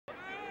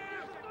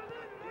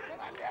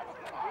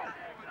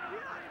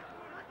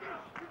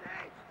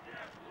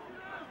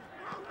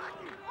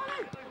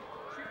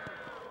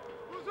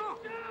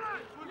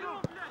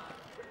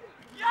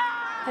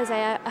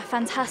Jose, a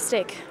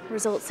fantastic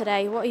result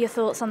today. What are your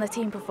thoughts on the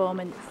team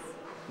performance?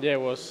 Yeah,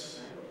 it was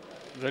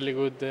really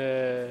good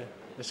the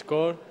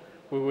score.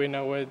 We win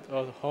away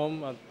at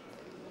home at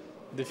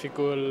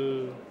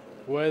difficult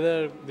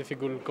weather,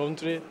 difficult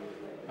country,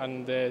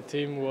 and the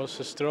team was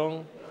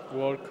strong,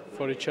 work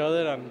for each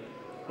other, and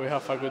we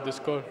have a good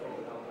score.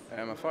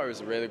 I thought it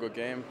was a really good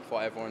game. I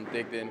thought everyone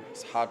digged in.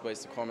 It's a hard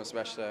place to come,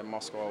 especially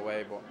Moscow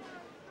away, but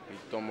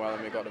we've done well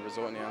and we got the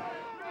result in the end.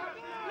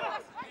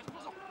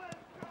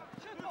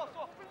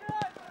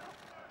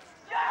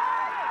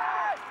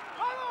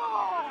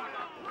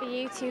 For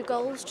you, 2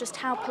 goals, just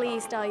how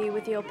pleased are you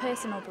with your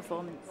personal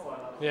performance?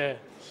 Yeah,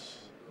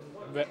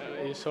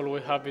 it's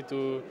always happy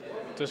to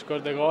score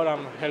the goal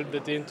and help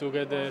the team to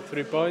get the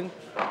 3 points,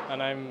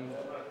 and I'm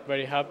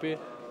very happy,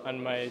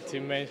 and my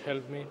teammates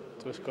helped me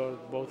to score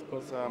both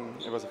goals.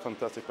 It was a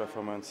fantastic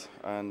performance,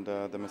 and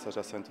the message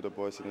I sent to the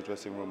boys in the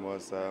dressing room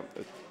was a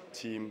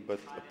team but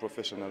a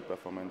professional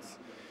performance.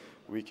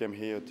 We came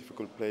here, a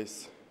difficult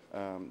place,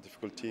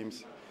 difficult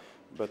teams,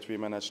 but we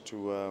managed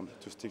to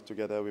stick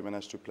together, we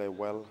managed to play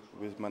well,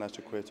 we managed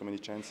to create so many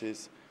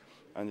chances,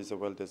 and it's a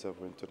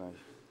well-deserved win tonight.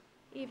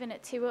 Even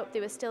at 2 up, they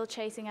were still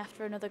chasing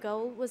after another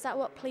goal. Was that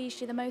what pleased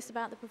you the most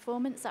about the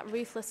performance, that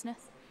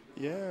ruthlessness?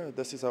 Yeah,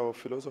 this is our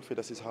philosophy,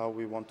 this is how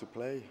we want to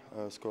play,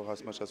 score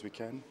as much as we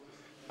can,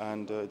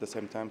 and at the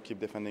same time keep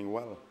defending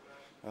well.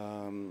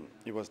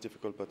 It was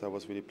difficult, but I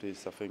was really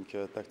pleased. I think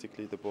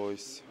tactically the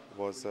boys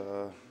was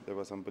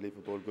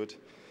unbelievable good,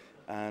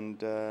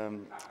 and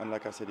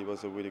like I said, it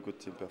was a really good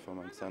team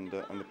performance and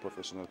a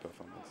professional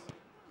performance.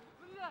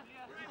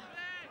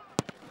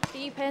 For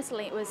you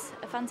personally, it was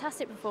a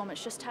fantastic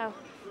performance. Just how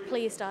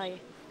pleased are you?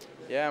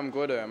 Yeah, I'm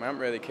good. I haven't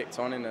really kicked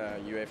on in the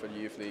UEFA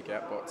Youth League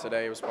yet, but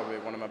today was probably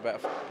one of my better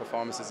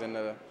performances in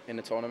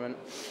the tournament,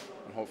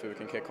 and hopefully we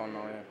can kick on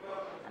now. Yeah.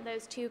 And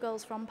those 2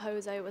 goals from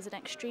Pozo was an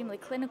extremely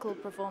clinical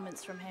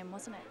performance from him,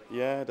 wasn't it?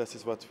 Yeah, this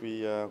is what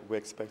we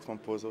expect from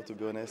Pozo. To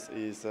be honest,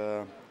 he's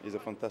a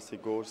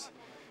fantastic goals.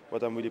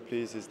 What I'm really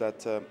pleased is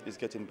that he's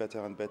getting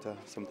better and better.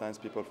 Sometimes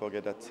people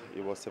forget that he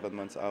was 7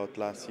 months out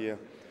last year,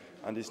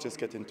 and he's just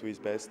getting to his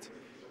best.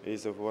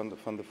 He's a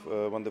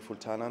wonderful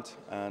talent,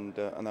 and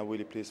I'm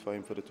really pleased for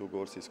him for the 2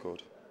 goals he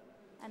scored.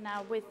 And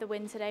now with the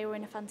win today, we're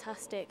in a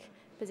fantastic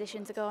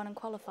position to go on and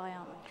qualify,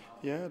 aren't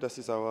we? Yeah, this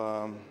is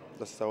our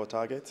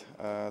target.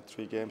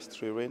 3 games,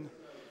 3 wins.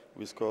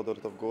 We scored a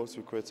lot of goals.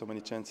 We created so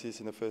many chances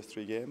in the first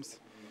 3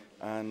 games,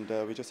 and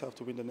we just have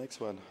to win the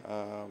next one.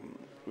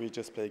 We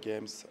just play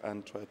games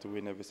and try to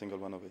win every single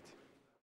one of it.